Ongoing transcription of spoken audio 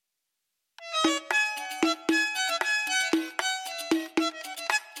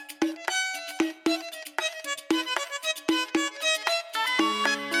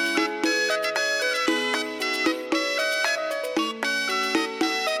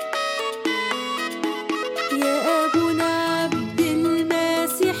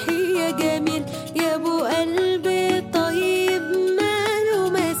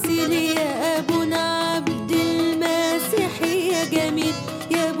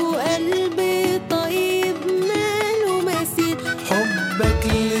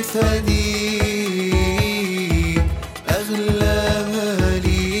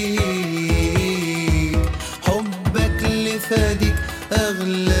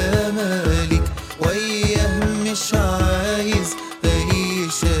جمالك، وياه مش عايز أي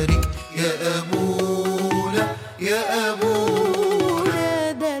شريك. يا أبونا يا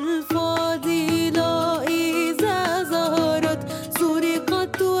أبونا، ده الفضيلة إذا ظهرت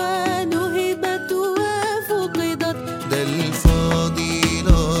سرقت ونهبت وفقدت. ده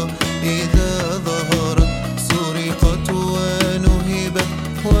الفضيلة إذا ظهرت سرقت ونهبت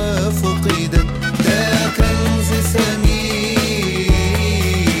وفقدت. ده كنز ثمين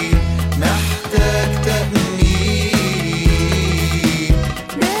محتاج تأمين،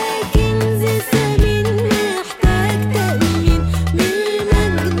 ده كنز ثمين محتاج تأمين من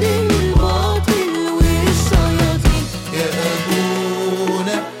المجد الباطل والشياطين. يا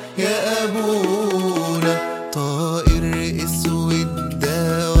أبونا يا أبونا، طائر أسود ده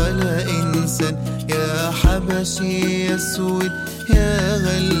ولا إنسان، يا حبشي أسود يا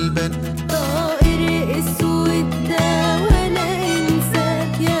غلبان. طائر اسود ده ولا انسان،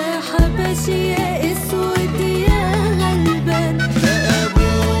 يا حبشي يا اسود يا غلبان. ده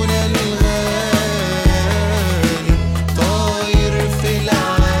أبونا الغالي طاير في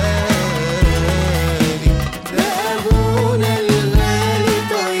العالي، ده أبونا الغالي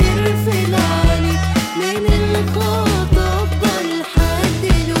طاير في العالي من الخطبة لحد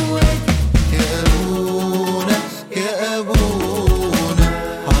الوادي. يا أبونا يا أبونا،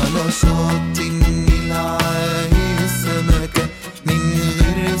 على شط النيل عايز سمكة من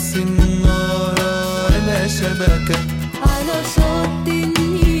غير سنارة ولا شبكة.